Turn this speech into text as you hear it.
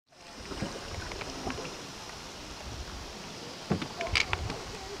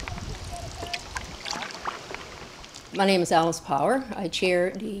My name is Alice Power. I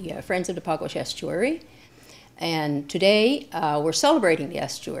chair the Friends of the Pugwash Estuary. And today we're celebrating the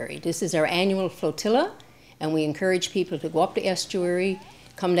estuary. This is our annual Flotilla, and we encourage people to go up the estuary,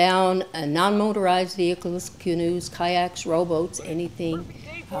 come down in non-motorized vehicles, canoes, kayaks, rowboats, anything,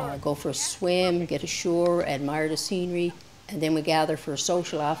 go for a swim, get ashore, admire the scenery, and then we gather for a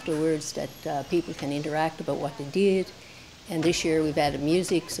social afterwards that people can interact about what they did. And this year we've added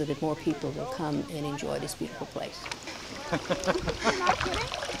music so that more people will come and enjoy this beautiful place.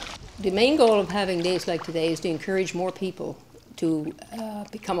 The main goal of having days like today is to encourage more people to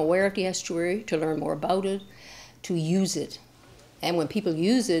become aware of the estuary, to learn more about it, to use it. And when people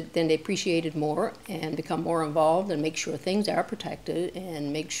use it, then they appreciate it more and become more involved and make sure things are protected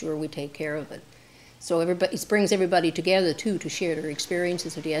and make sure we take care of it. So it brings everybody together too to share their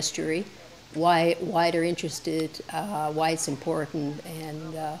experiences of the estuary, why they're interested, why it's important,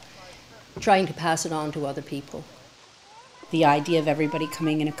 and trying to pass it on to other people. The idea of everybody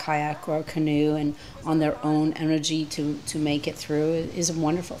coming in a kayak or a canoe and on their own energy to make it through is a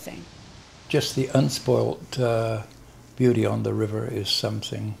wonderful thing. Just the unspoilt beauty on the river is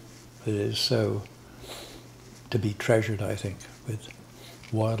something that is so to be treasured, I think, with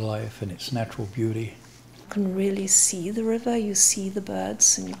wildlife and its natural beauty. You can really see the river, you see the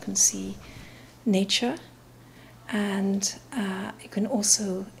birds, and you can see nature, and you can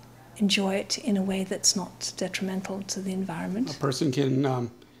also enjoy it in a way that's not detrimental to the environment. A person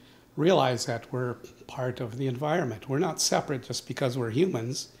can realize that we're part of the environment. We're not separate just because we're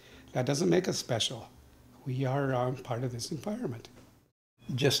humans. That doesn't make us special. We are part of this environment.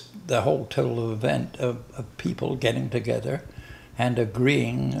 Just the whole total event of people getting together and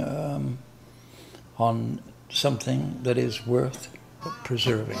agreeing on something that is worth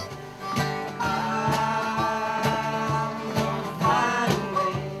preserving.